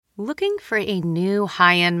Looking for a new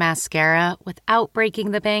high-end mascara without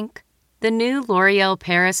breaking the bank? The new L'Oreal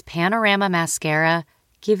Paris Panorama Mascara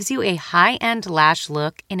gives you a high-end lash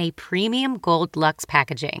look in a premium gold luxe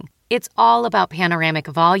packaging. It's all about panoramic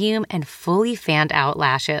volume and fully fanned-out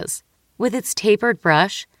lashes. With its tapered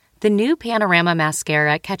brush, the new Panorama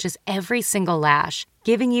Mascara catches every single lash,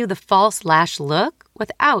 giving you the false lash look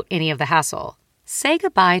without any of the hassle. Say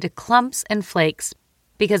goodbye to clumps and flakes,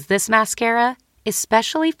 because this mascara is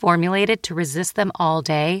specially formulated to resist them all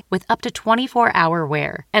day with up to 24-hour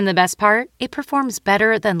wear. And the best part? It performs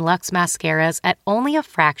better than Luxe mascaras at only a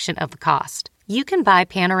fraction of the cost. You can buy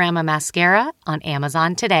Panorama Mascara on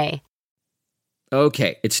Amazon today.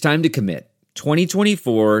 Okay, it's time to commit.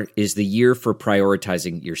 2024 is the year for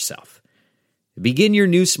prioritizing yourself. Begin your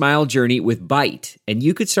new smile journey with Byte, and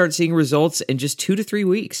you could start seeing results in just 2 to 3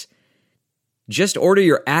 weeks. Just order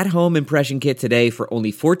your at-home impression kit today for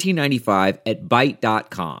only $14.95 at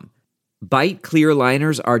Byte.com. Byte clear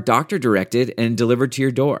liners are doctor-directed and delivered to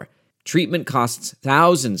your door. Treatment costs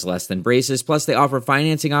thousands less than braces, plus they offer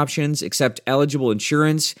financing options, accept eligible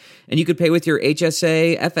insurance, and you could pay with your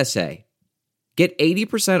HSA, FSA. Get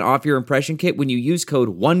 80% off your impression kit when you use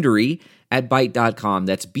code WONDERY at Byte.com.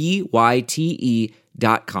 That's BYTE.com.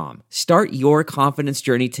 Start your confidence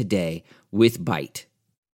journey today with Byte.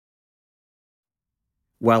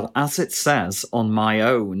 Well, as it says on my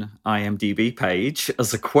own IMDb page,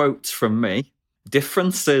 as a quote from me,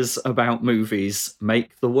 differences about movies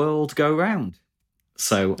make the world go round.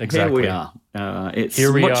 So exactly. Here we are.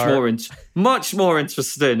 It's much more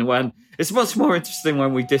interesting when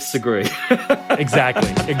we disagree.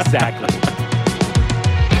 Exactly.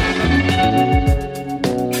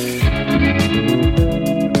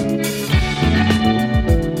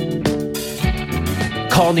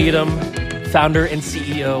 Carl Needham, founder and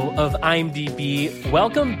CEO of IMDb.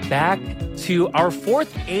 Welcome back to our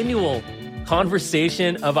 4th annual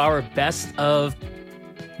conversation of our best of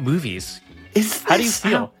movies. How do you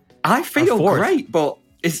feel? I feel great, but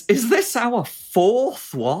is this our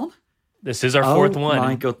 4th one? This is our 4th one. Oh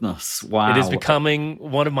my goodness, wow. It is becoming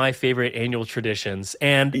one of my favorite annual traditions.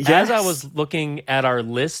 And as I was looking at our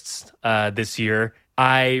lists this year,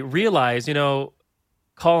 I realized,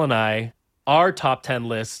 Carl and I, our top 10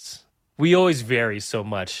 lists, we always vary so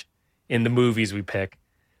much in the movies we pick.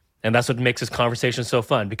 And that's what makes this conversation so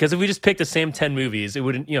fun. Because if we just picked the same 10 movies, it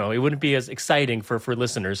wouldn't be as exciting for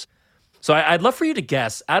listeners. So I'd love for you to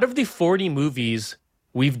guess, out of the 40 movies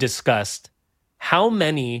we've discussed, how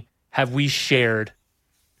many have we shared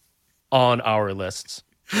on our lists?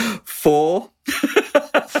 4.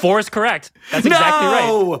 4 is correct. That's exactly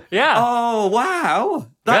right. Yeah. Oh, wow.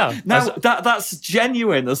 That's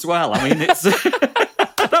genuine as well. I mean, it's...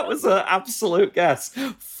 That was an absolute guess.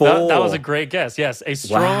 4. That was a great guess. Yes, a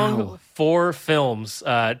strong 4 films,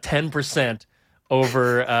 10%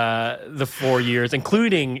 over the 4 years,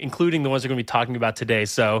 including the ones we're going to be talking about today.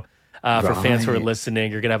 So for fans who are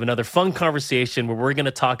listening, you're going to have another fun conversation where we're going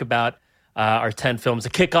to talk about our 10 films to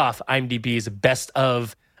kick off IMDb's best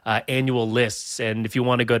of annual lists. And if you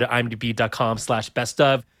want to go to imdb.com/best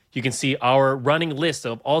of, you can see our running list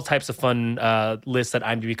of all types of fun lists that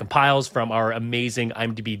IMDb compiles from our amazing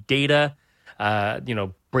IMDb data,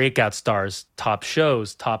 breakout stars, top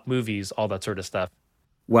shows, top movies, all that sort of stuff.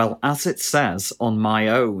 Well, as it says on my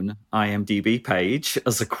own IMDb page,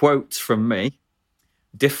 as a quote from me,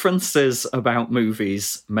 differences about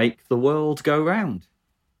movies make the world go round.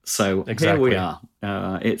 So Here we are.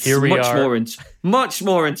 It's much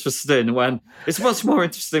more interesting when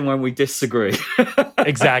we disagree.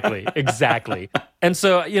 Exactly. And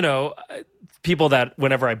so, people that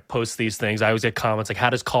whenever I post these things, I always get comments like, how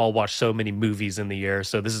does Carl watch so many movies in the year?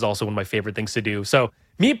 So this is also one of my favorite things to do. So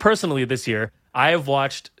me personally this year, I have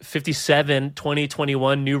watched 57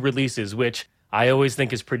 2021 new releases, which I always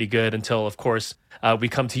think is pretty good until, of course, we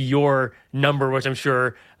come to your number, which I'm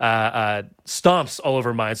sure stomps all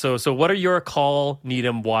over mine. So what are your Carl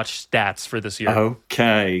Needham watch stats for this year?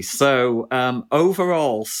 Okay, so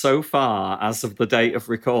overall, so far, as of the date of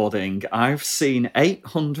recording, I've seen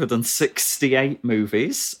 868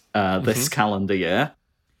 movies this calendar year,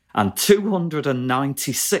 and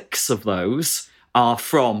 296 of those are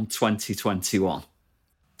from 2021.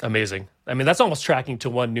 Amazing. I mean, that's almost tracking to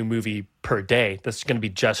one new movie per day. That's going to be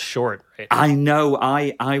just short, right? I know.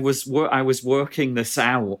 I was working this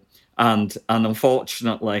out, and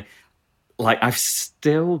unfortunately, I've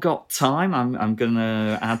still got time. I'm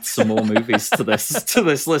gonna add some more movies to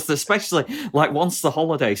this list, especially like once the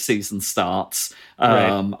holiday season starts.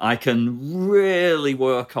 I can really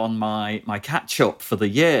work on my catch up for the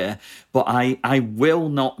year, but I will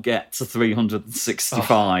not get to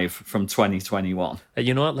 365 from 2021.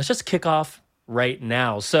 You know what? Let's just kick off right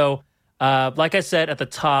now. So, like I said at the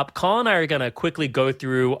top, Colin and I are gonna quickly go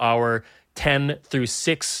through our 10 through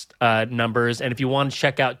 6 numbers. And if you want to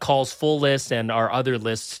check out Call's full list and our other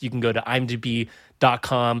lists, you can go to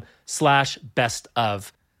imdb.com/best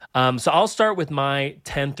of. So I'll start with my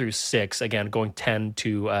 10 through 6, again, going 10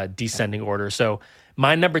 to descending order. So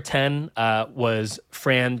my number 10 was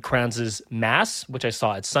Fran Kranz's Mass, which I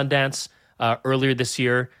saw at Sundance earlier this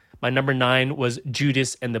year. My number 9 was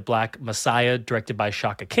Judas and the Black Messiah, directed by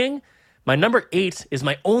Shaka King. My number 8 is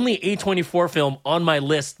my only A24 film on my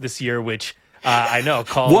list this year, which I know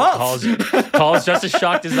Cole's just as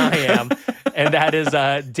shocked as I am, and that is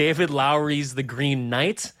David Lowery's The Green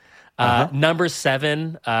Knight. Number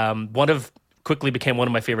 7, quickly became one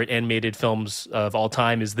of my favorite animated films of all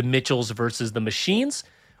time, is The Mitchells versus the Machines,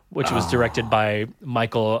 which was directed by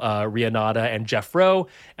Michael Rianata and Jeff Rowe.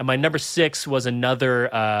 And my number 6 was another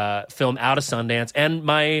film out of Sundance, and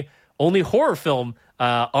my only horror film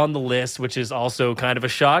on the list, which is also kind of a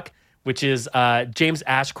shock, which is James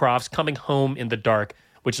Ashcroft's Coming Home in the Dark,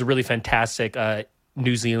 which is a really fantastic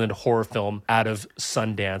New Zealand horror film out of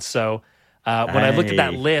Sundance. So when I looked at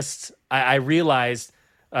that list, I realized,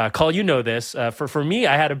 Cole, you know this, for me,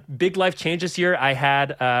 I had a big life change this year. I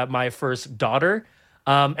had my first daughter.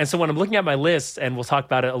 And so when I'm looking at my list, and we'll talk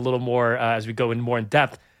about it a little more as we go in more in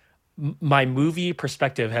depth, my movie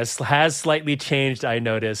perspective has slightly changed, I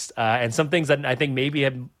noticed. And some things that I think maybe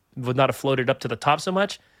would not have floated up to the top so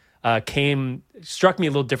much struck me a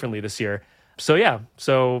little differently this year. So yeah,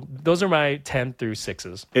 those are my 10 through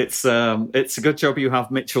 6s. It's a good job you have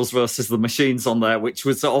Mitchells versus the Machines on there, which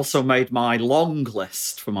was also made my long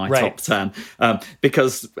list for my top 10.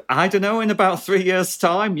 Because I don't know, in about 3 years'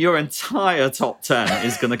 time, your entire top 10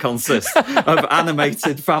 is going to consist of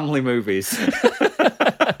animated family movies.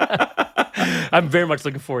 I'm very much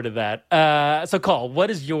looking forward to that. So, Cole,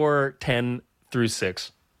 what is your 10 through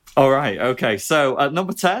 6? All right. Okay. So at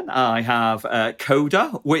number 10, I have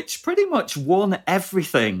Coda, which pretty much won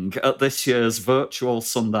everything at this year's virtual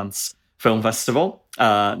Sundance Film Festival.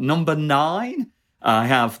 Number 9, I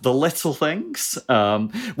have The Little Things,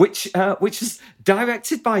 which is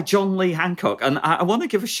directed by John Lee Hancock. And I want to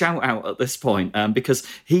give a shout out at this point because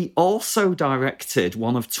he also directed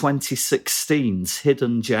one of 2016's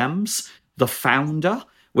Hidden Gems, The Founder,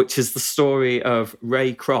 which is the story of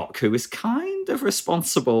Ray Kroc, who is kind of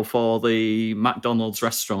responsible for the McDonald's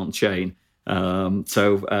restaurant chain. Little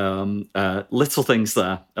Things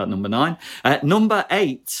there at number 9. Number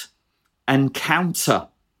 8, Encounter,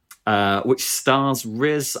 which stars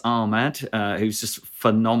Riz Ahmed, who's just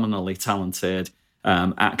phenomenally talented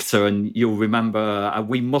actor. And you'll remember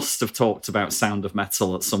we must have talked about Sound of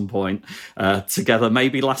Metal at some point together,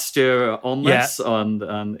 maybe last year on this, and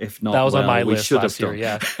if not, that was on my we list should last have done.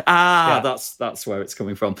 Year, That's where it's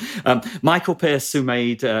coming from. Michael Pearce, who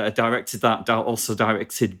directed that, also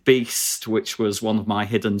directed Beast, which was one of my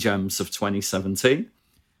hidden gems of 2017.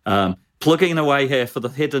 Plugging away here for the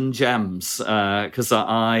hidden gems because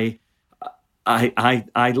I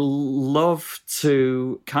love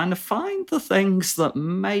to kind of find the things that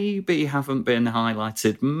maybe haven't been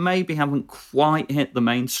highlighted, maybe haven't quite hit the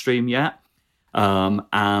mainstream yet,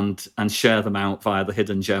 and share them out via the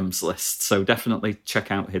Hidden Gems list. So definitely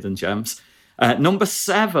check out Hidden Gems. Number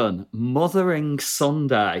 7, Mothering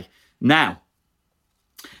Sunday. Now,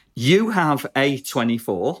 you have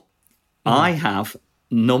A24. I have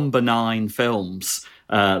number 9 films.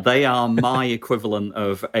 They are my equivalent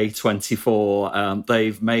of A24.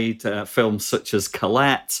 They've made films such as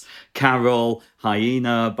Colette, Carol,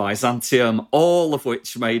 Hyena, Byzantium, all of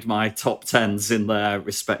which made my top 10s in their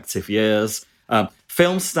respective years.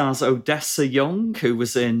 Film stars Odessa Young, who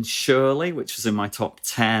was in Shirley, which was in my top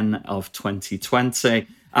 10 of 2020.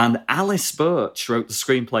 And Alice Birch wrote the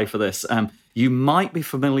screenplay for this. You might be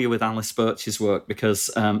familiar with Alice Birch's work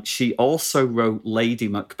because she also wrote Lady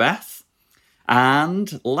Macbeth.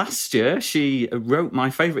 And last year, she wrote my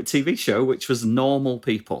favourite TV show, which was Normal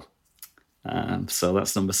People. So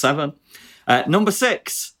that's number 7. Number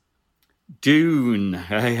 6, Dune.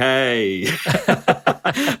 Hey.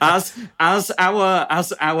 As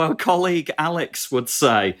our colleague Alex would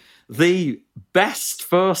say, the best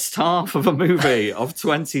first half of a movie of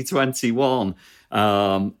 2021.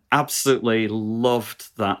 Absolutely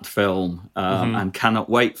loved that film and cannot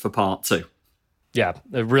wait for part 2. Yeah,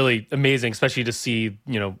 really amazing, especially to see,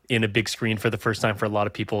 in a big screen for the first time for a lot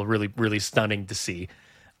of people. Really, really stunning to see.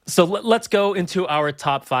 So let's go into our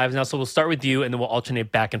top 5 now. So we'll start with you and then we'll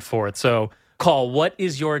alternate back and forth. So, Carl, what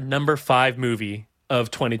is your number 5 movie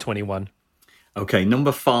of 2021? Okay,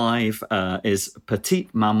 number 5 is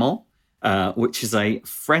Petite Maman, which is a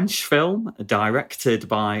French film directed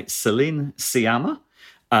by Céline Sciamma.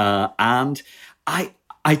 And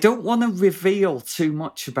I don't want to reveal too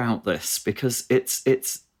much about this because it's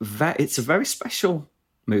a very special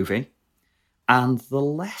movie, and the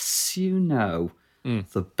less you know,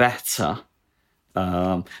 the better.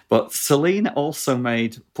 But Celine also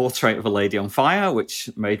made Portrait of a Lady on Fire, which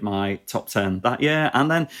made my top 10 that year.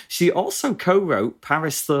 And then she also co-wrote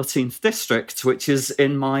Paris 13th District, which is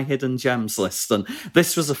in my Hidden Gems list. And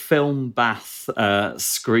this was a film bath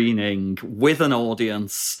screening with an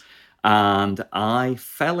audience. And I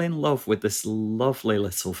fell in love with this lovely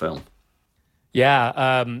little film.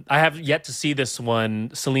 Yeah, I have yet to see this one.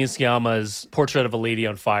 Céline Sciamma's Portrait of a Lady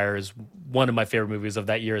on Fire is one of my favorite movies of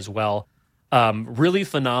that year as well. Really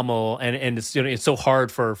phenomenal, and it's it's so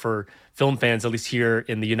hard for film fans, at least here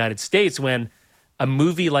in the United States, when a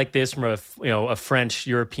movie like this from a French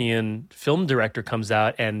European film director comes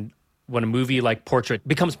out, and when a movie like Portrait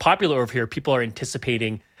becomes popular over here, people are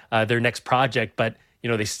anticipating their next project, but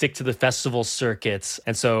they stick to the festival circuits,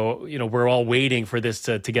 and so we're all waiting for this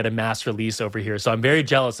to get a mass release over here. So I'm very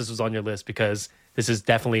jealous this was on your list because this is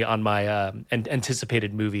definitely on my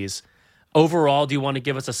anticipated movies. Overall, do you want to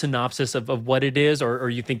give us a synopsis of what it is, or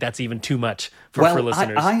you think that's even too much for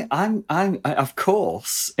listeners? I'm of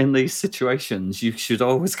course, in these situations, you should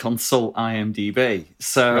always consult IMDb.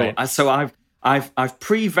 So, right. I've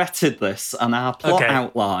pre-vetted this, and our plot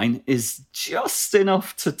outline is just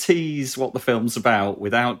enough to tease what the film's about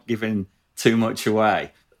without giving too much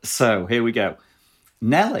away. So here we go.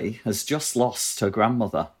 Nellie has just lost her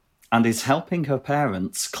grandmother and is helping her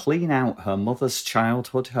parents clean out her mother's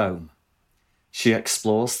childhood home. She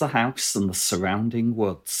explores the house and the surrounding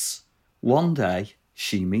woods. One day,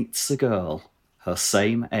 she meets a girl, her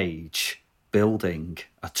same age, building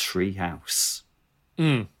a tree house.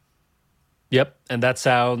 Yep, and that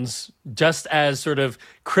sounds just as sort of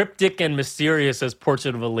cryptic and mysterious as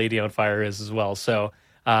Portrait of a Lady on Fire is as well. So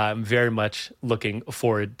I'm very much looking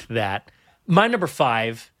forward to that. My number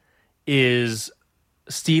 5 is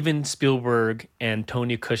Steven Spielberg and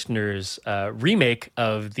Tony Kushner's remake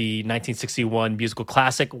of the 1961 musical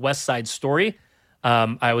classic West Side Story.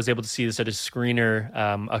 I was able to see this at a screener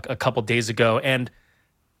a couple days ago, and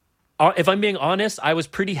if I'm being honest, I was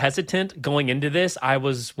pretty hesitant going into this. I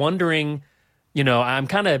was wondering, I'm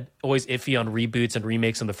kind of always iffy on reboots and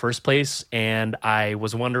remakes in the first place, and I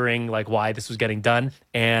was wondering why this was getting done.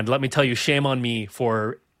 And let me tell you, shame on me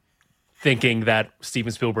for thinking that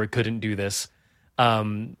Steven Spielberg couldn't do this.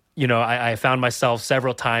 I found myself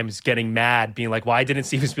several times getting mad, being like, why didn't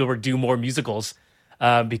Steven Spielberg do more musicals?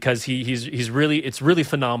 Because it's really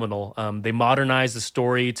phenomenal. They modernized the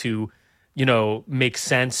story to, make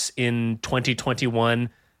sense in 2021.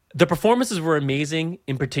 The performances were amazing.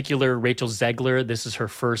 In particular, Rachel Zegler. This is her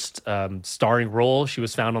first starring role. She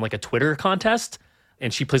was found on a Twitter contest,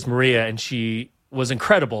 and she plays Maria, and she was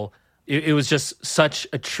incredible. It was just such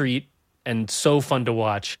a treat and so fun to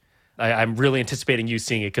watch. I'm really anticipating you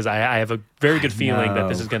seeing it because I have a very good feeling that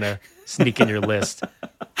this is going to sneak in your list.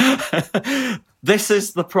 This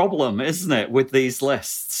is the problem, isn't it, with these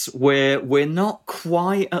lists? We're not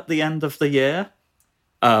quite at the end of the year.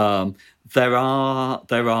 There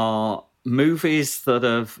are movies that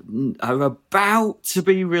are about to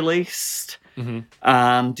be released,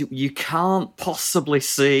 and you can't possibly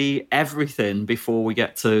see everything before we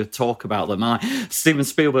get to talk about them. Steven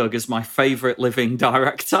Spielberg is my favorite living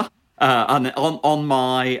director. And on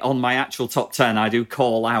my actual top 10, I do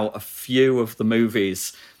call out a few of the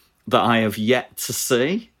movies that I have yet to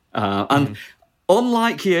see. And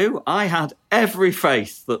unlike you, I had every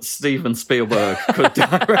faith that Steven Spielberg could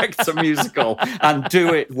direct a musical and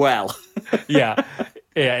do it well. Yeah,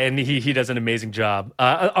 and he does an amazing job.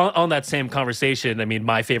 On that same conversation, I mean,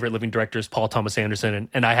 my favorite living director is Paul Thomas Anderson,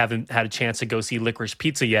 and I haven't had a chance to go see Licorice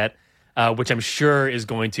Pizza yet. Which I'm sure is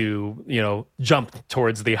going to, jump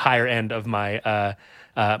towards the higher end of my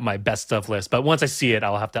my best of list. But once I see it,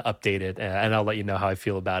 I'll have to update it, and I'll let you know how I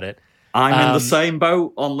feel about it. I'm in the same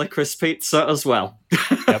boat on Licorice Pizza as well.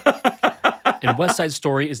 Yep. And West Side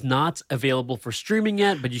Story is not available for streaming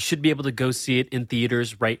yet, but you should be able to go see it in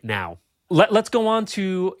theaters right now. Let's go on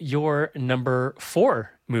to your number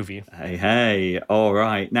 4 movie. Hey. All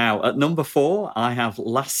right. Now, at number 4, I have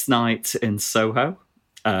Last Night in Soho.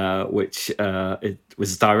 Which it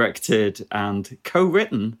was directed and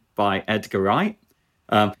co-written by Edgar Wright.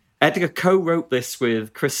 Edgar co-wrote this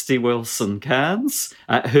with Christy Wilson Cairns,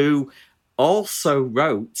 who also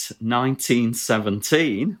wrote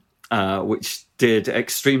 1917, which did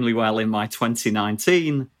extremely well in my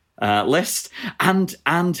 2019 list.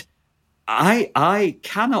 And I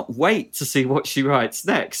cannot wait to see what she writes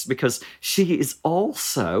next, because she is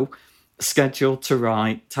also scheduled to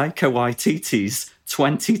write Taika Waititi's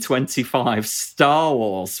 2025 Star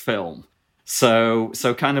Wars film. So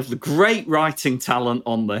kind of the great writing talent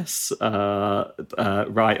on this,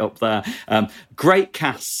 right up there. Great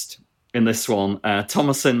cast in this one.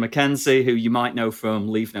 Thomasin McKenzie, who you might know from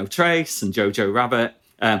Leave No Trace and Jojo Rabbit.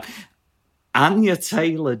 Anya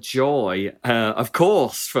Taylor-Joy, of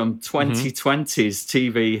course, from 2020's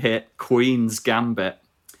TV hit Queen's Gambit.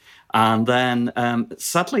 And then,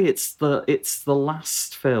 sadly, it's the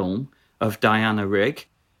last film of Diana Rigg.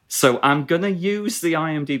 So I'm going to use the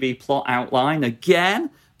IMDb plot outline again,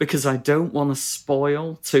 because I don't want to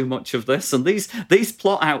spoil too much of this. And these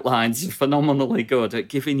plot outlines are phenomenally good at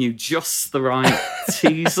giving you just the right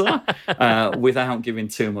teaser without giving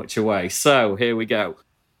too much away. So here we go.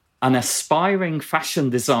 An aspiring fashion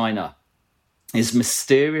designer is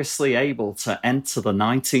mysteriously able to enter the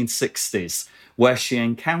 1960s, where she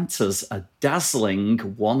encounters a dazzling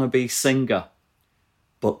wannabe singer.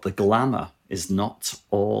 But the glamour is not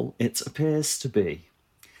all it appears to be,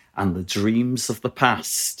 and the dreams of the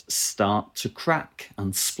past start to crack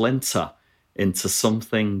and splinter into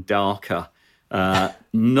something darker.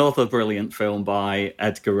 Another brilliant film by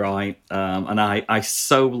Edgar Wright, and I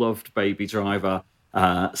so loved Baby Driver,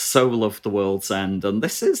 so loved The World's End, and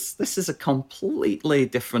this is a completely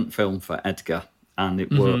different film for Edgar, and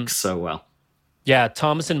it works so well. Yeah,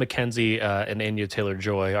 Thomasin McKenzie and Anya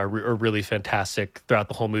Taylor-Joy are really fantastic throughout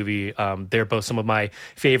the whole movie. They're both some of my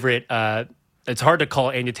favorite. It's hard to call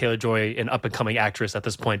Anya Taylor-Joy an up-and-coming actress at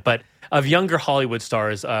this point, but of younger Hollywood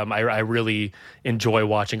stars, I really enjoy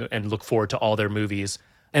watching and look forward to all their movies.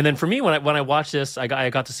 And then for me, when I watched this, I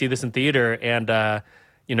got to see this in theater, and I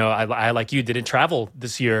like you didn't travel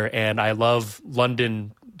this year, and I love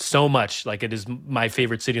London so much. Like, it is my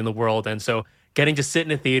favorite city in the world, and so getting to sit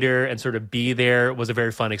in a theater and sort of be there was a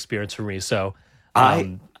very fun experience for me. So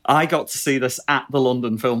I got to see this at the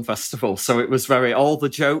London Film Festival, so it was all the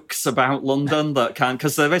jokes about London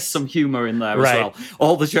because there is some humour in there as well.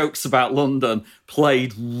 All the jokes about London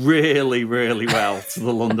played really, really well to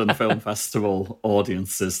the London Film Festival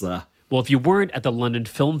audiences there. Well, if you weren't at the London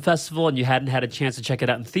Film Festival and you hadn't had a chance to check it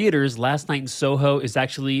out in theaters, Last Night in Soho is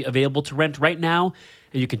actually available to rent right now,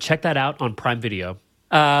 and you can check that out on Prime Video.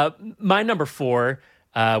 My number 4,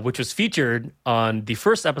 which was featured on the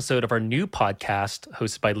first episode of our new podcast,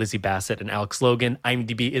 hosted by Lizzie Bassett and Alex Logan,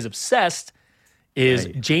 IMDb is Obsessed, is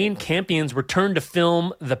Jane Campion's return to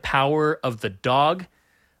film The Power of the Dog,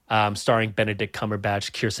 starring Benedict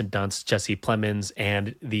Cumberbatch, Kirsten Dunst, Jesse Plemons,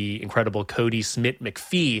 and the incredible Cody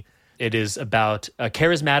Smith-McPhee. It is about a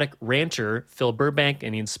charismatic rancher, Phil Burbank,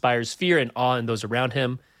 and he inspires fear and awe in those around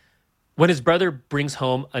him when his brother brings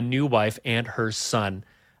home a new wife and her son.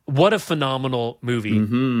 What a phenomenal movie.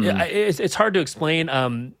 It's hard to explain.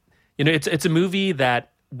 It's a movie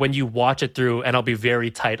that when you watch it through, and I'll be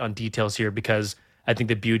very tight on details here because I think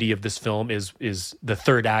the beauty of this film is the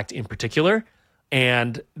third act in particular.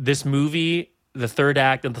 And this movie, the third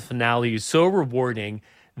act and the finale is so rewarding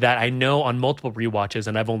that I know on multiple rewatches,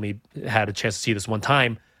 and I've only had a chance to see this one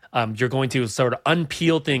time, you're going to sort of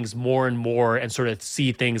unpeel things more and more and sort of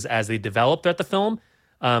see things as they develop throughout the film,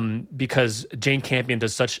 because Jane Campion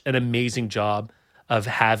does such an amazing job of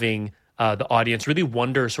having the audience really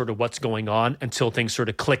wonder sort of what's going on until things sort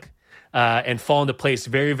of click and fall into place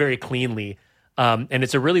very, very cleanly. And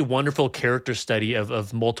it's a really wonderful character study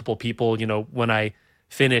of multiple people. You know, when I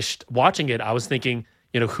finished watching it, I was thinking,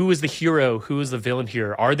 who is the hero? Who is the villain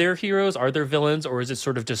here? Are there heroes? Are there villains? Or is it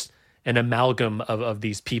sort of just an amalgam of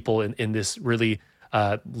these people in this really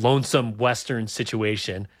lonesome Western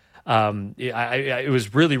situation? It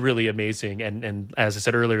was really, really amazing. And as I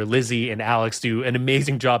said earlier, Lizzie and Alex do an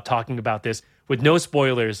amazing job talking about this with no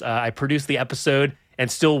spoilers. I produced the episode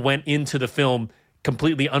and still went into the film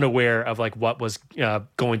completely unaware of like what was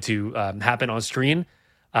going to happen on screen.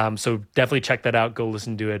 So definitely check that out. Go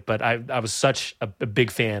listen to it. But I was such a big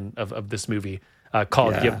fan of this movie.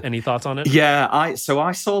 Colin, do you have any thoughts on it? Yeah, I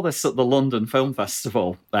saw this at the London Film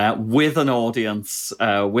Festival with an audience,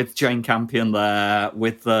 with Jane Campion there,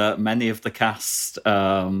 with many of the cast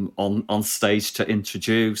on stage to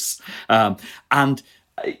introduce. And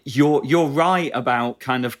you're right about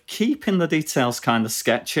kind of keeping the details kind of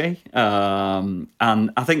sketchy. And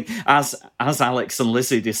I think as Alex and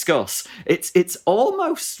Lizzie discuss, it's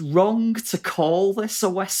almost wrong to call this a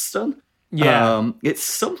Western. Yeah. It's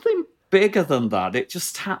something bigger than that. It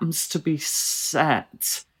just happens to be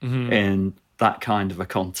set in that kind of a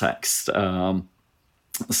context. Loved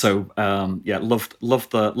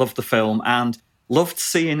the film and loved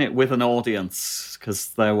seeing it with an audience, because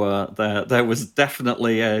there was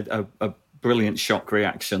definitely a brilliant shock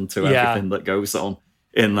reaction to everything that goes on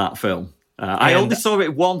in that film. I only saw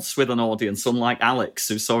it once with an audience, unlike Alex,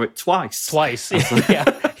 who saw it twice. Yeah,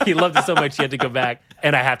 he loved it so much he had to go back.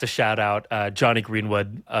 And I have to shout out Johnny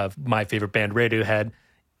Greenwood of my favorite band, Radiohead,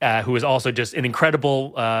 who is also just an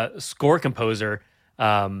incredible score composer,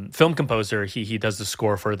 film composer. He does the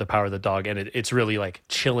score for The Power of the Dog, and it's really like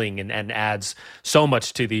chilling and adds so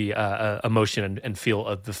much to the emotion and feel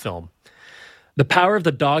of the film. The Power of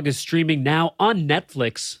the Dog is streaming now on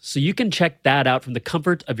Netflix, so you can check that out from the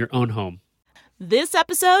comfort of your own home. This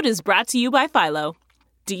episode is brought to you by Philo.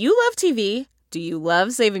 Do you love TV? Do you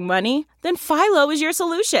love saving money? Then Philo is your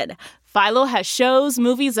solution. Philo has shows,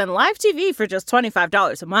 movies, and live TV for just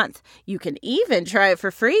 $25 a month. You can even try it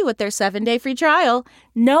for free with their 7-day free trial.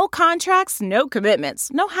 No contracts, no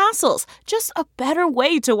commitments, no hassles. Just a better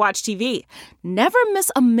way to watch TV. Never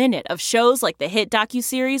miss a minute of shows like the hit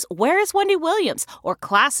docuseries Where is Wendy Williams? Or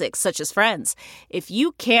classics such as Friends. If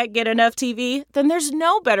you can't get enough TV, then there's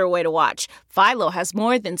no better way to watch. Philo has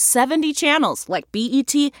more than 70 channels like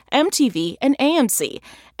BET, MTV, and AMC.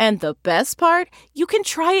 And the best part? You can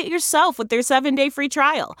try it yourself with their 7-day free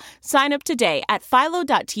trial. Sign up today at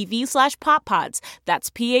philo.tv/poppods. That's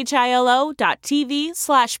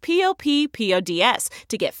philo.tv/poppods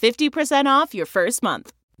to get 50% off your first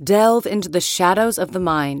month. Delve into the shadows of the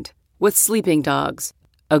mind with Sleeping Dogs,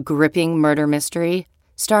 a gripping murder mystery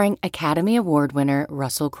starring Academy Award winner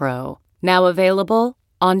Russell Crowe. Now available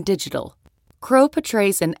on digital. Crowe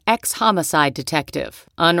portrays an ex-homicide detective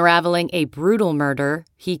unraveling a brutal murder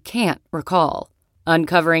he can't recall.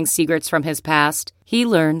 Uncovering secrets from his past, he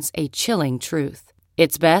learns a chilling truth.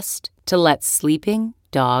 It's best to let sleeping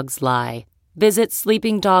dogs lie. Visit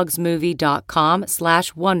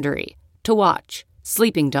sleepingdogsmovie.com/Wondery to watch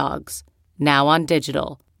Sleeping Dogs, now on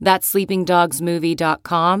digital. That's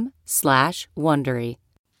sleepingdogsmovie.com/Wondery.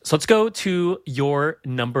 So let's go to your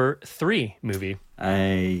number 3 movie.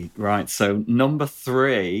 Right, so number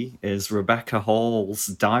 3 is Rebecca Hall's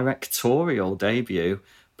directorial debut,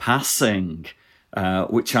 Passing,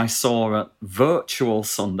 which I saw at virtual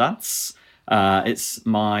Sundance. It's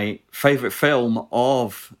my favourite film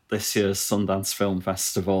of this year's Sundance Film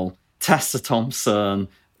Festival. Tessa Thompson,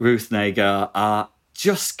 Ruth Negga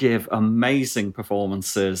just give amazing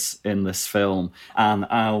performances in this film, and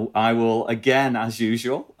I will again, as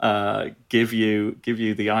usual, give you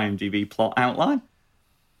the IMDb plot outline.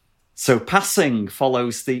 So Passing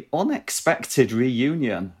follows the unexpected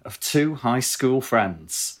reunion of 2 high school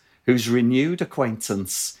friends whose renewed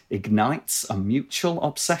acquaintance ignites a mutual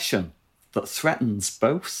obsession that threatens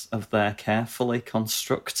both of their carefully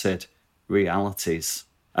constructed realities.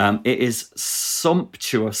 It is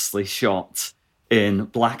sumptuously shot in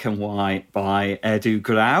black and white by Edu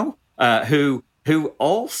Grau, who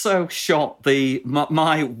also shot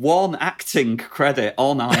my one acting credit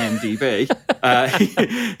on IMDb.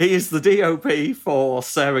 He is the DOP for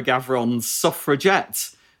Sarah Gavron's Suffragette.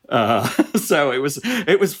 So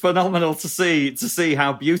it was phenomenal to see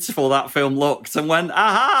how beautiful that film looked, and went,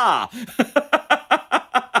 aha!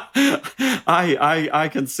 I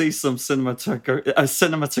can see some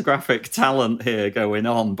cinematographic talent here going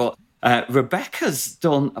on, but Rebecca's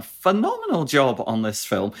done a phenomenal job on this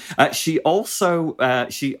film. She also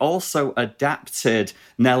adapted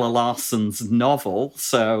Nella Larsen's novel,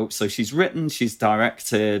 so she's written, she's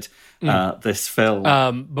directed this film.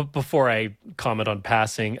 But before I comment on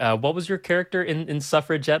Passing, what was your character in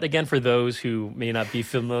Suffragette again? For those who may not be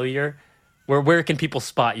familiar, where can people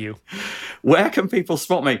spot you? Where can people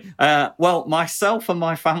spot me? Well, myself and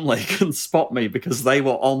my family can spot me because they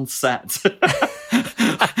were on set.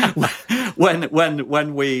 when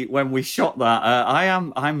we shot that,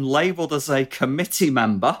 I'm labelled as a committee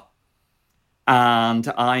member,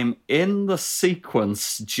 and I'm in the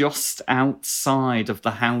sequence just outside of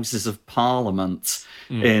the Houses of Parliament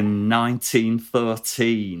in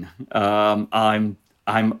 1913. I'm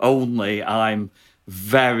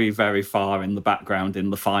very, very far in the background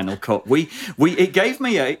in the final cut.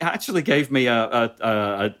 It actually gave me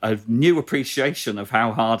a new appreciation of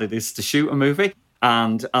how hard it is to shoot a movie.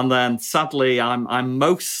 And then sadly, I'm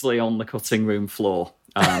mostly on the cutting room floor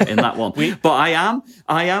in that one. But I am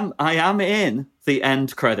in the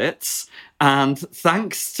end credits, and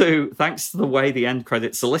thanks to the way the end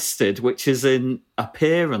credits are listed, which is in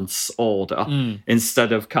appearance order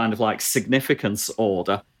instead of kind of like significance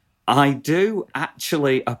order, I do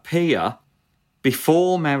actually appear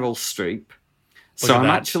before Meryl Streep. So I'm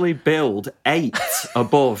actually billed 8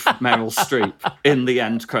 above Meryl Streep in the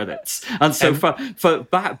end credits. And so for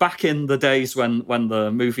back in the days when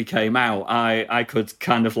the movie came out, I could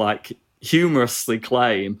kind of like humorously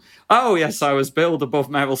claim, oh yes, I was billed above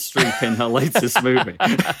Meryl Streep in her latest movie.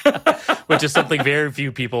 Which is something very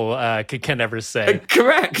few people can ever say.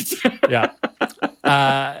 Correct. Yeah.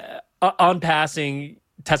 On passing,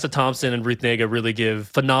 Tessa Thompson and Ruth Negga really give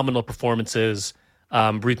phenomenal performances.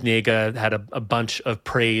 Ruth Negga had a bunch of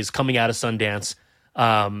praise coming out of Sundance,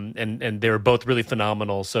 and they were both really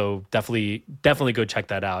phenomenal. So definitely go check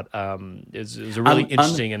that out. It's a really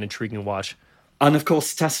interesting and intriguing watch. And of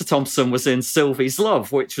course, Tessa Thompson was in Sylvie's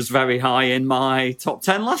Love, which was very high in my top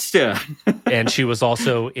 10 last year. And she was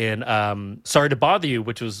also in Sorry to Bother You,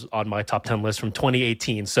 which was on my top 10 list from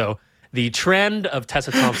 2018. So the trend of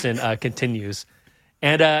Tessa Thompson continues.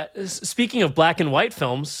 And speaking of black and white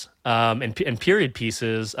films and period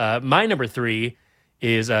pieces, my number 3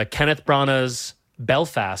 is Kenneth Branagh's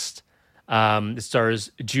Belfast. It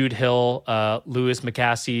stars Jude Hill, Louis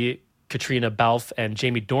McCasey, Katrina Balfe, and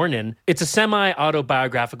Jamie Dornan. It's a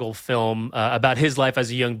semi-autobiographical film about his life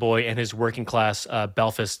as a young boy and his working-class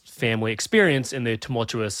Belfast family experience in the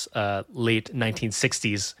tumultuous late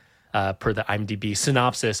 1960s, per the IMDb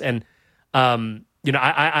synopsis. And I'm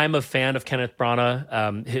a fan of Kenneth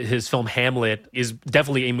Branagh. His film Hamlet is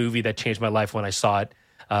definitely a movie that changed my life when I saw it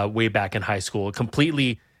way back in high school. It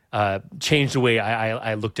completely changed the way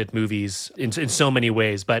I looked at movies in so many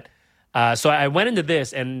ways. But so I went into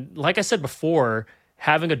this, and like I said before,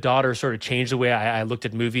 having a daughter sort of changed the way I looked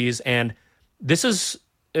at movies. And this is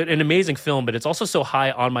an amazing film, but it's also so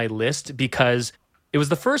high on my list because it was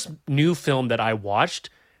the first new film that I watched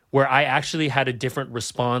where I actually had a different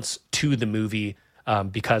response to the movie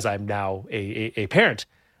because I'm now a parent.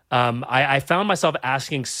 I found myself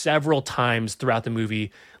asking several times throughout the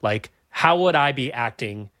movie, like, how would I be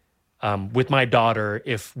acting with my daughter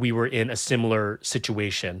if we were in a similar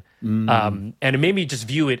situation? And it made me just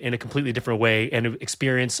view it in a completely different way and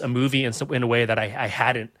experience a movie in a way that I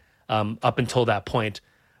hadn't up until that point.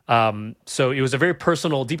 So it was a very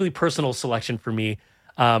personal, deeply personal selection for me.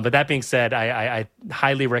 But that being said, I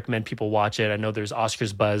highly recommend people watch it. I know there's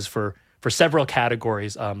Oscars buzz for several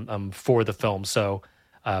categories for the film. So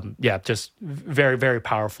just very, very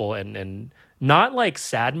powerful and not like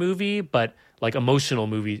sad movie, but like emotional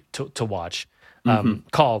movie to watch.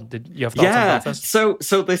 Carl, did you have thoughts on Belfast?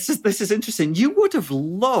 So this is interesting. You would have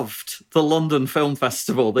loved the London Film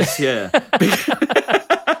Festival this year.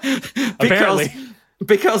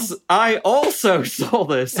 Because I also saw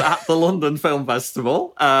this at the London Film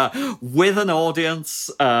Festival with an audience,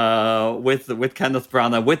 with Kenneth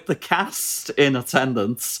Branagh, with the cast in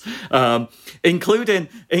attendance, including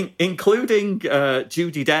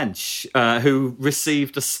Judi Dench, who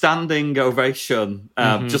received a standing ovation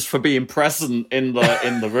just for being present in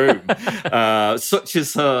the room. Such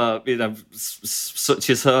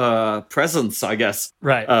is her presence, I guess.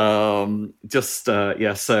 Right.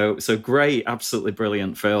 So great, absolutely brilliant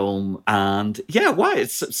film. And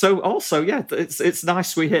it's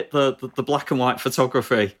nice we hit the black and white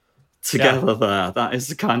photography together there. That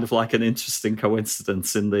is kind of like an interesting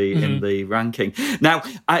coincidence in the ranking. Now,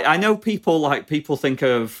 I know people think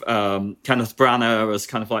of Kenneth Branagh as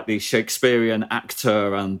kind of like the Shakespearean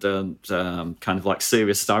actor and kind of like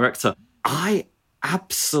serious director. I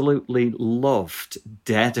absolutely loved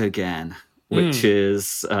Dead Again, which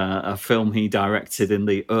is a film he directed in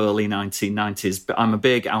the early 1990s. But I'm a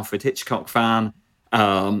big Alfred Hitchcock fan,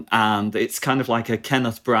 and it's kind of like a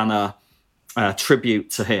Kenneth Branagh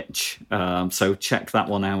tribute to Hitch. So check that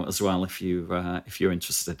one out as well if you're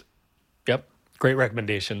interested. Yep, great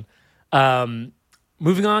recommendation.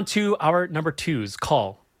 Moving on to our number 2s.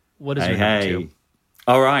 Carl, what is your number 2?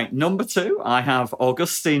 All right, number 2, I have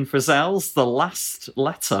Augustine Frizzell's The Last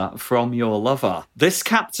Letter from Your Lover. This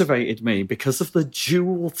captivated me because of the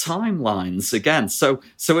dual timelines again. So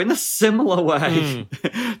in a similar way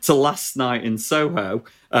to Last Night in Soho,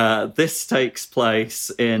 this takes place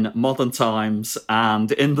in modern times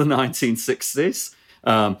and in the 1960s,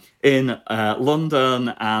 in London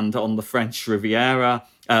and on the French Riviera.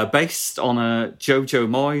 Based on a Jojo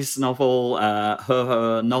Moyes novel.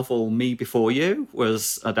 Her novel Me Before You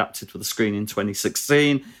was adapted for the screen in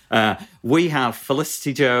 2016. We have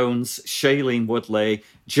Felicity Jones, Shailene Woodley,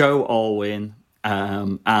 Joe Alwyn,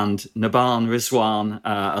 and Naban Rizwan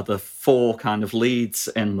are the 4 kind of leads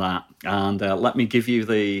in that. And let me give you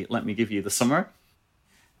the summary.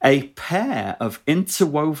 A pair of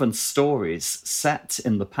interwoven stories set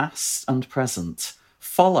in the past and present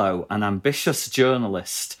follow an ambitious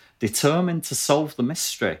journalist determined to solve the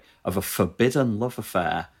mystery of a forbidden love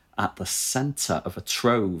affair at the centre of a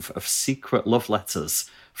trove of secret love letters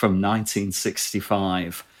from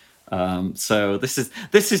 1965. So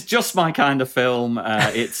this is just my kind of film.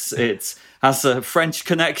 It has a French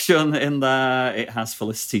connection in there. It has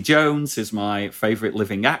Felicity Jones, who's my favourite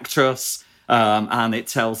living actress, and it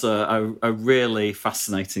tells a really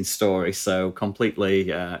fascinating story. So completely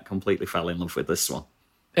fell in love with this one.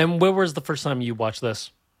 And where was the first time you watched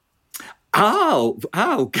this? Oh!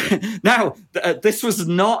 Now, this was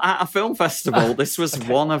not at a film festival. This was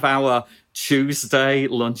one of our Tuesday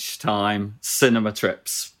lunchtime cinema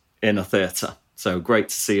trips in a theatre. So great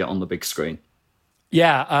to see it on the big screen.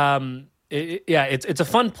 Yeah, it's a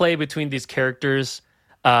fun play between these characters.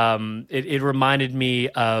 It reminded me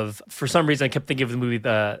of, for some reason, I kept thinking of the movie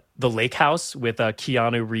The Lake House with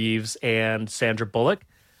Keanu Reeves and Sandra Bullock.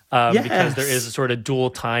 Because there is a sort of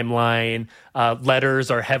dual timeline.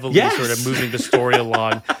 Letters are heavily sort of moving the story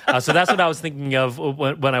along. So that's what I was thinking of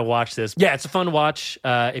when I watched this. Yeah, it's a fun watch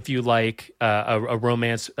if you like a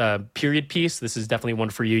romance period piece. This is definitely one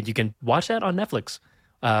for you. You can watch that on Netflix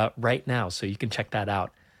right now, so you can check that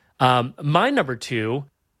out. My number 2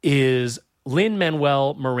 is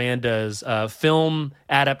Lin-Manuel Miranda's film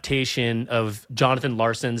adaptation of Jonathan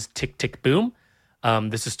Larson's Tick, Tick, Boom.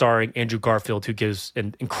 This is starring Andrew Garfield, who gives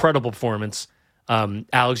an incredible performance.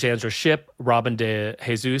 Alexandra Shipp, Robin de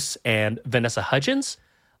Jesus, and Vanessa Hudgens.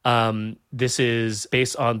 This is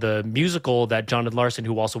based on the musical that Jonathan Larson,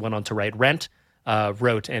 who also went on to write Rent,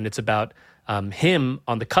 wrote. And it's about him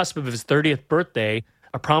on the cusp of his 30th birthday.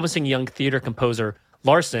 A promising young theater composer,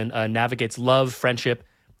 Larson, navigates love, friendship,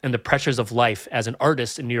 and the pressures of life as an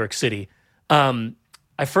artist in New York City.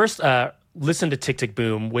 I first listened to Tick, Tick,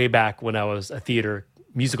 Boom way back when I was a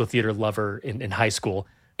musical theater lover in high school.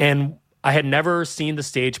 And I had never seen the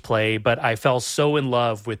stage play, but I fell so in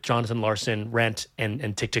love with Jonathan Larson, Rent,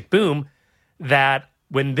 and Tick, Tick, Boom that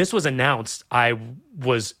when this was announced, I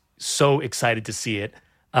was so excited to see it.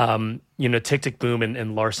 Tick, Tick, Boom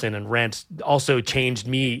and Larson and Rent also changed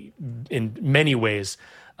me in many ways.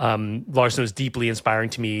 Larson was deeply inspiring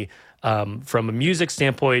to me from a music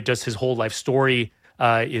standpoint. Just his whole life story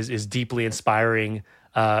is deeply inspiring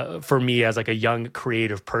for me as like a young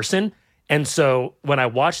creative person. And so when I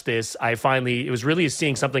watched this, it was really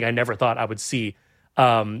seeing something I never thought I would see.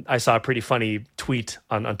 I saw a pretty funny tweet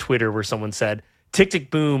on Twitter where someone said, Tick, Tick,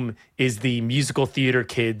 Boom is the musical theater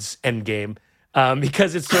kids endgame.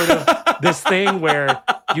 Because it's sort of this thing where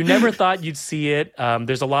you never thought you'd see it.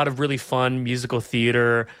 There's a lot of really fun musical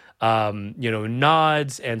theater,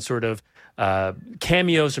 nods and sort of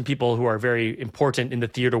cameos from people who are very important in the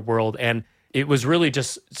theater world. And it was really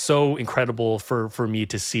just so incredible for me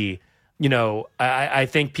to see. I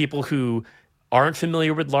think people who aren't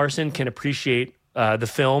familiar with Larson can appreciate the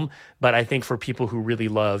film, but I think for people who really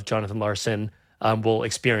love Jonathan Larson will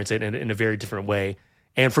experience it in a very different way.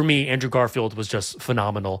 And for me, Andrew Garfield was just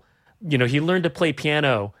phenomenal. He learned to play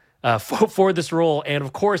piano for this role. And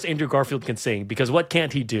of course, Andrew Garfield can sing, because what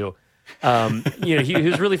can't he do? He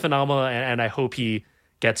was really phenomenal. And I hope he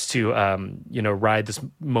gets to, ride this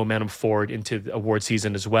momentum forward into the award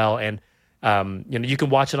season as well. And, you can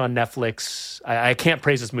watch it on Netflix. I can't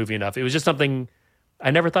praise this movie enough. It was just something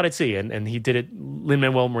I never thought I'd see. And he did it.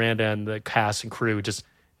 Lin-Manuel Miranda and the cast and crew just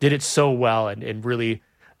did it so well and really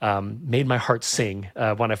made my heart sing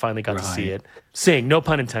when I finally got to see it. Sing, no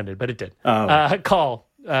pun intended, but it did. Call.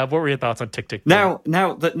 What were your thoughts on Tick, Tick, Boom?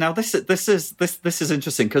 Now, this is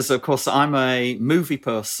interesting because, of course, I'm a movie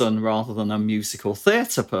person rather than a musical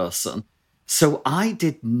theatre person. So I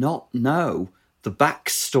did not know the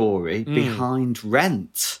backstory behind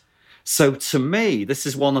Rent. So to me, this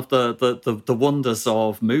is one of the wonders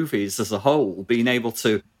of movies as a whole, being able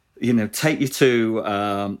to take you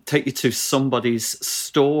to somebody's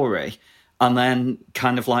story and then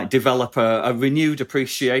kind of like develop a renewed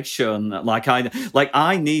appreciation. Like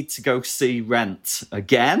I need to go see Rent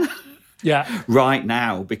again. Yeah. Right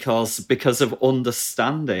now because of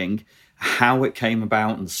understanding how it came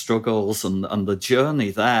about and struggles and the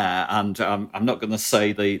journey there. And I'm not going to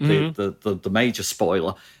say the major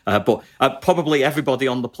spoiler, but probably everybody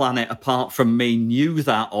on the planet apart from me knew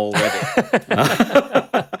that already.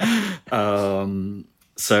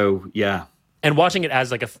 So yeah. And watching it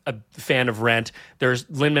as like a fan of Rent, there's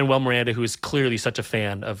Lin-Manuel Miranda, who is clearly such a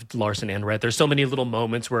fan of Larson and Rent. There's so many little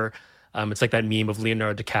moments where it's like that meme of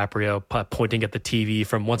Leonardo DiCaprio pointing at the TV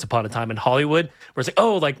from Once Upon a Time in Hollywood, where it's like,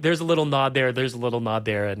 oh, like there's a little nod there, there's a little nod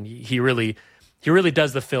there, and he really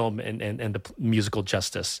does the film and the musical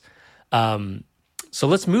justice. So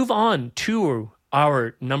let's move on to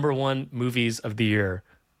our number one movies of the year.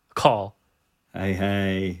 Call.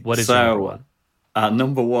 Hey. What is your number one?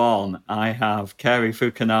 Number one, I have Cary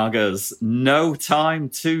Fukunaga's No Time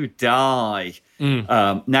to Die.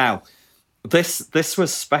 Now, this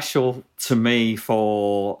was special to me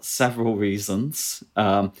for several reasons.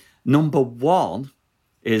 Number one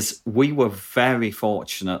is we were very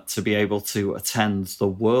fortunate to be able to attend the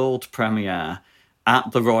world premiere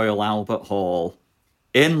at the Royal Albert Hall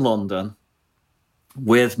in London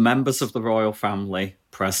with members of the royal family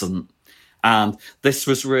present. And this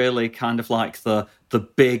was really kind of like the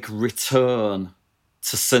big return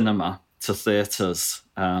to cinema, to theatres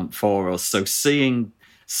for us. So seeing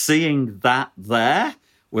that there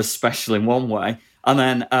was special in one way. And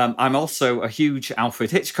then I'm also a huge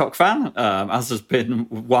Alfred Hitchcock fan, as has been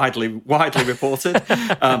widely reported.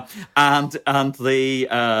 And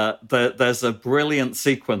there's a brilliant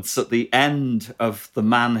sequence at the end of The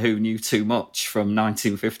Man Who Knew Too Much from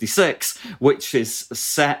 1956, which is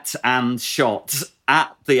set and shot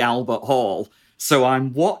at the Albert Hall. So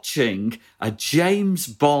I'm watching a James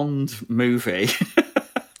Bond movie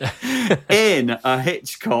in a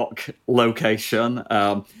Hitchcock location.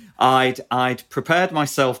 I'd prepared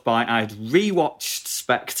myself I'd rewatched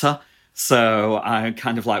Spectre, so I'm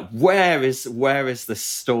kind of like, where is this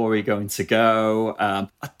story going to go?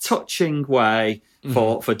 A touching way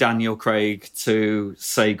for Daniel Craig to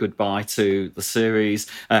say goodbye to the series.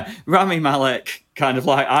 Rami Malek, kind of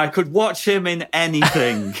like, I could watch him in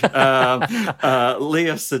anything. Léa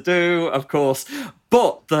Seydoux, of course,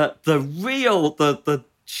 but the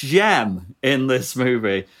gem in this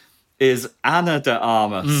movie is Ana de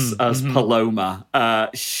Armas as Paloma.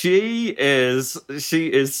 She is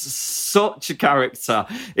such a character.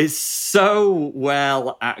 It's so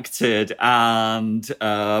well acted, and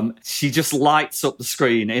she just lights up the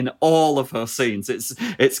screen in all of her scenes. It's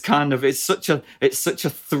such a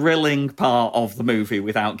thrilling part of the movie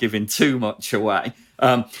without giving too much away.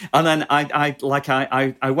 And then I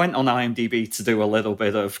went on IMDb to do a little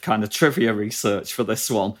bit of kind of trivia research for this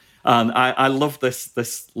one. And I love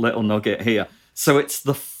this little nugget here. So it's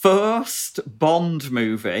the first Bond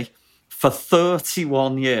movie for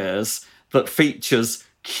 31 years that features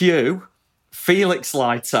Q, Felix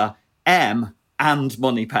Leiter, M, and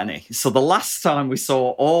Moneypenny. So the last time we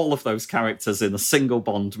saw all of those characters in a single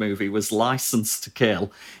Bond movie was License to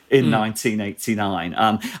Kill in 1989.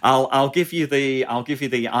 I'll give you the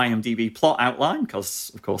IMDb plot outline,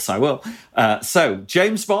 because of course I will. So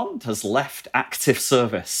James Bond has left active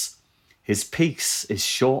service. His peace is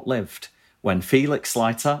short-lived when Felix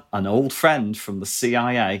Leiter, an old friend from the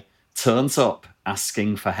CIA, turns up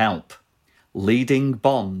asking for help, leading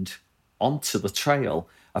Bond onto the trail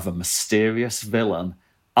of a mysterious villain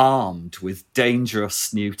armed with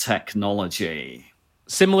dangerous new technology.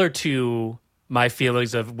 Similar to my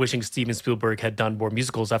feelings of wishing Steven Spielberg had done more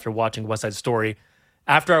musicals after watching West Side Story,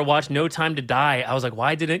 after I watched No Time to Die, I was like,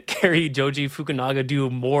 why didn't Cary Joji Fukunaga do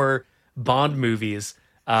more Bond movies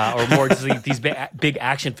or more these big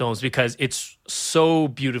action films? Because it's so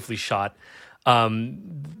beautifully shot.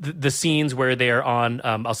 The scenes where they're on,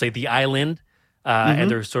 I'll say, the island, and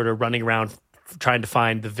they're sort of running around trying to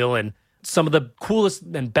find the villain. Some of the coolest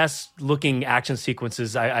and best looking action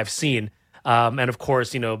sequences I've seen. And of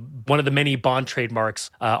course, one of the many Bond trademarks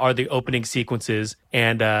are the opening sequences.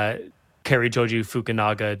 And Cary Joji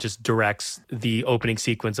Fukunaga just directs the opening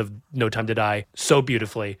sequence of No Time to Die so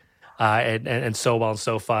beautifully and so well and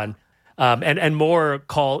so fun. And more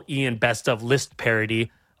call Ian best of list parody.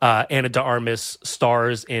 Ana de Armas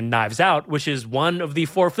stars in Knives Out, which is one of the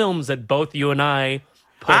 4 films that both you and I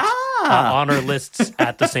put on our lists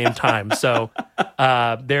at the same time. So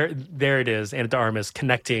there it is, Ana de Armas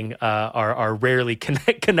connecting our rarely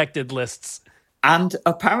connected lists. And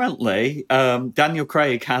apparently, Daniel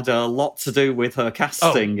Craig had a lot to do with her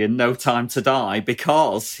casting in No Time to Die,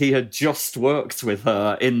 because he had just worked with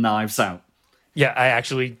her in Knives Out. Yeah, I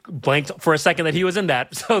actually blanked for a second that he was in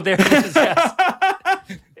that. So there it is, yes.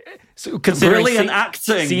 So brilliant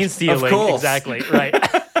acting, scene stealing, of course. Exactly, right.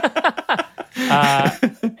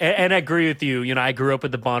 And I agree with you. I grew up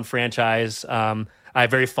with the Bond franchise. I have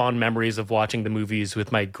very fond memories of watching the movies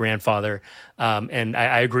with my grandfather. And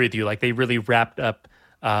I agree with you. Like, they really wrapped up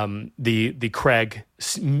the Craig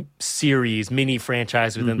series, mini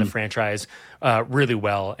franchise within the franchise, really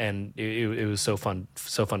well. And it was so fun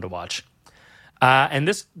to watch. And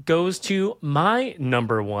this goes to my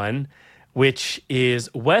number one, which is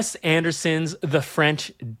Wes Anderson's The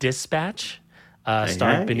French Dispatch,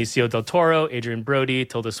 starring Benicio del Toro, Adrian Brody,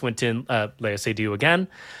 Tilda Swinton, Léa Seydoux again.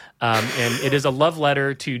 And it is a love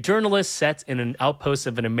letter to journalists set in an outpost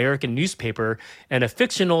of an American newspaper in a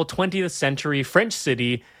fictional 20th century French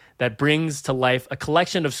city that brings to life a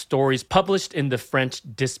collection of stories published in the French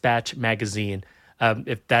Dispatch magazine.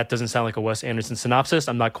 If that doesn't sound like a Wes Anderson synopsis,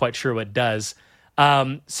 I'm not quite sure what does.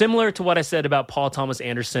 Similar to what I said about Paul Thomas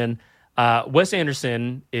Anderson, Wes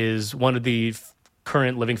Anderson is one of the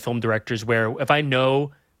current living film directors where if I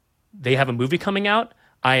know they have a movie coming out,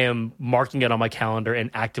 I am marking it on my calendar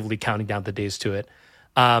and actively counting down the days to it.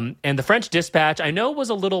 And the French Dispatch, I know,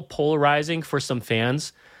 was a little polarizing for some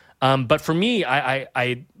fans. But for me,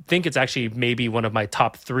 I think it's actually maybe one of my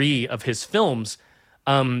top 3 of his films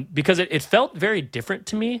because it felt very different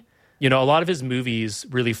to me. You know, a lot of his movies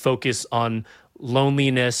really focus on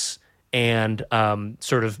loneliness and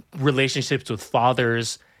sort of relationships with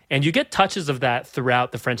fathers. And you get touches of that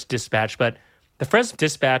throughout the French Dispatch. But the French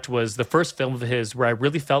Dispatch was the first film of his where I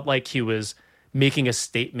really felt like he was making a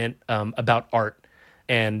statement about art.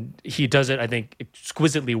 And he does it, I think,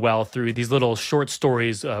 exquisitely well through these little short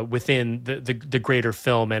stories within the greater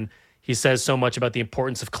film. And he says so much about the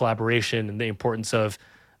importance of collaboration and the importance of,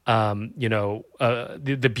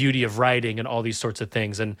 the beauty of writing and all these sorts of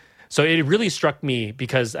things. And so it really struck me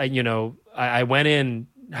because, I went in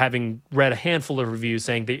having read a handful of reviews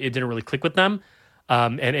saying that it didn't really click with them.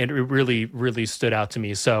 And it really, really stood out to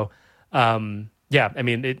me. So,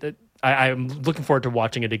 I'm looking forward to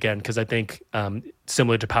watching it again because I think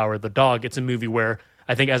similar to Power of the Dog, it's a movie where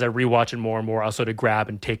I think as I rewatch it more and more, I'll sort of grab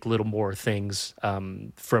and take little more things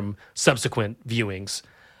from subsequent viewings.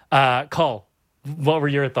 Cole, what were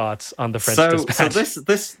your thoughts on the French Dispatch? So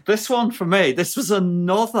this one for me, this was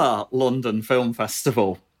another London Film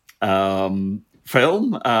Festival film,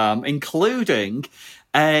 including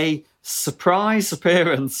a surprise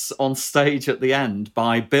appearance on stage at the end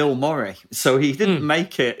by Bill Murray. So he didn't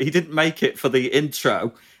make it. He didn't make it for the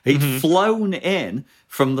intro. He'd flown in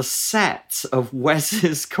from the set of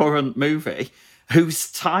Wes's current movie,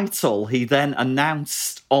 whose title he then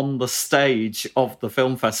announced on the stage of the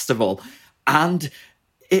film festival. And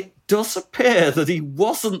it does appear that he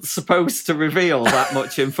wasn't supposed to reveal that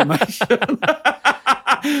much information.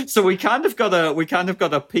 So we kind of got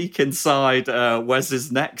a peek inside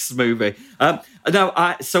Wes's next movie.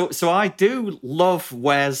 So I do love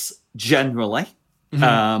Wes generally,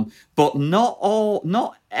 but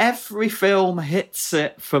not every film hits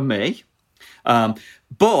it for me.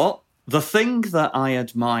 But the thing that I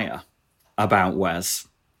admire about Wes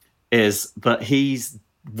is that he's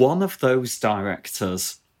one of those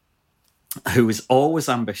directors who is always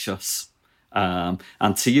ambitious. And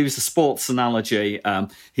to use a sports analogy,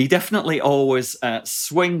 he definitely always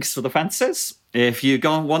swings for the fences. If you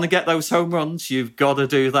want to get those home runs, you've got to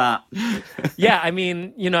do that. Yeah, I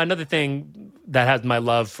mean, another thing that has my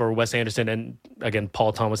love for Wes Anderson and, again,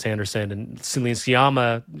 Paul Thomas Anderson and Celine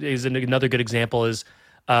Sciamma is another good example is,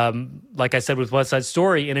 like I said with West Side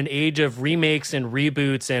Story, in an age of remakes and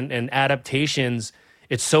reboots and adaptations,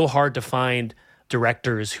 it's so hard to find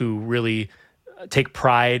directors who really take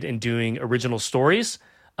pride in doing original stories.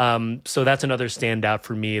 So that's another standout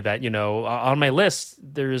for me that, on my list,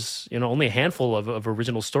 there's, only a handful of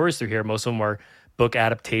original stories through here. Most of them are book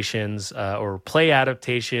adaptations or play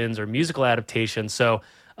adaptations or musical adaptations. So,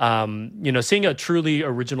 seeing a truly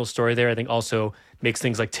original story there, I think also makes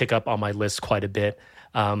things like tick up on my list quite a bit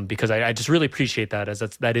because I just really appreciate that as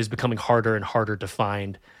that is becoming harder and harder to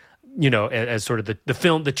find, as sort of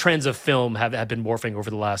the trends of film have been morphing over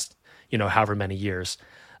the last, however many years.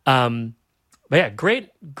 But yeah, great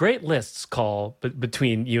lists, Call,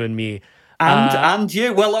 between you and me. And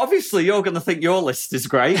you. Well, obviously you're going to think your list is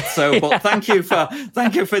great. So, but thank you for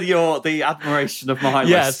the admiration of my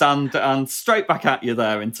list and straight back at you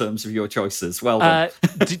there in terms of your choices. Well done.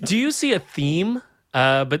 Do you see a theme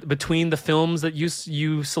between the films that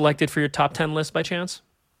you selected for your top 10 list by chance?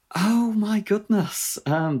 Oh my goodness.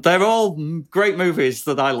 They're all great movies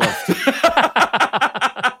that I loved.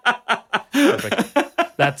 Perfect.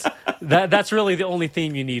 That's really the only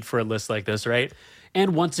theme you need for a list like this, right?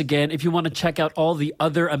 And once again, if you want to check out all the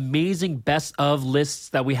other amazing best of lists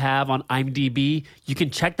that we have on IMDb, you can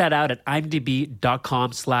check that out at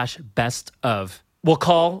imdb.com/best of. Well,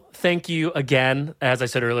 Call, thank you again. As I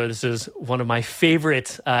said earlier, this is one of my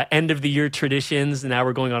favorite end of the year traditions. Now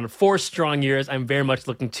we're going on 4 strong years. I'm very much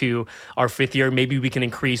looking to our 5th year. Maybe we can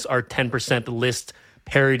increase our 10% list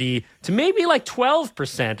parity to maybe like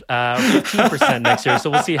 12%, 15% next year. So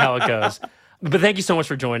we'll see how it goes. But thank you so much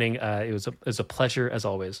for joining. It was a pleasure as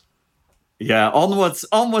always. Yeah,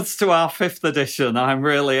 onwards to our 5th edition. I'm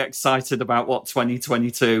really excited about what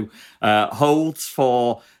 2022 holds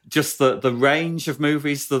for just the range of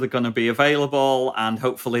movies that are going to be available, and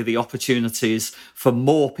hopefully the opportunities for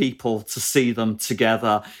more people to see them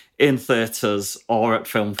together in theatres or at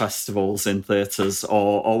film festivals in theatres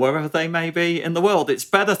or wherever they may be in the world. It's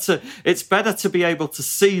better to be able to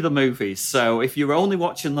see the movies. So if you're only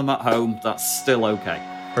watching them at home, that's still okay.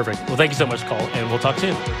 Perfect. Well, thank you so much, Cole, and we'll talk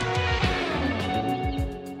soon.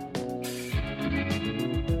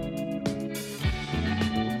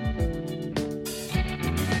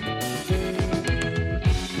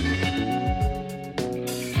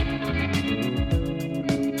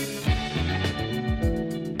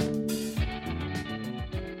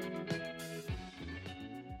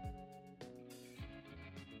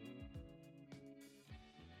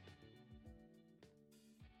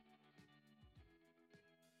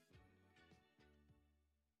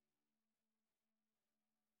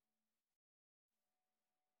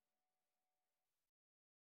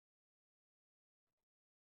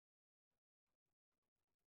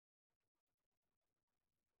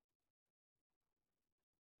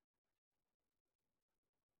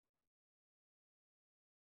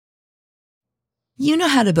 You know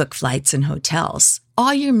how to book flights and hotels.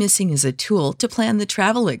 All you're missing is a tool to plan the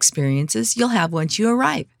travel experiences you'll have once you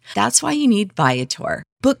arrive. That's why you need Viator.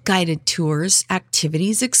 Book guided tours,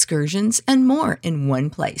 activities, excursions, and more in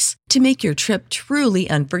one place to make your trip truly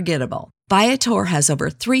unforgettable. Viator has over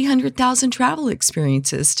 300,000 travel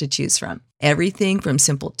experiences to choose from. Everything from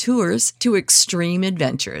simple tours to extreme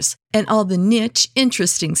adventures and all the niche,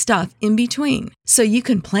 interesting stuff in between. So you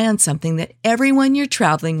can plan something that everyone you're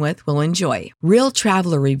traveling with will enjoy. Real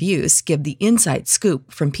traveler reviews give the inside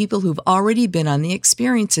scoop from people who've already been on the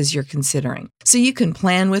experiences you're considering. So you can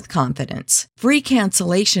plan with confidence. Free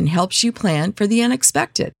cancellation helps you plan for the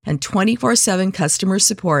unexpected. And 24/7 customer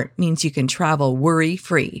support means you can travel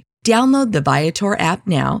worry-free. Download the Viator app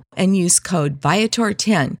now and use code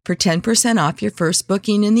Viator10 for 10% off your first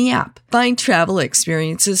booking in the app. Find travel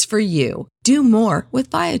experiences for you. Do more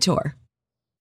with Viator.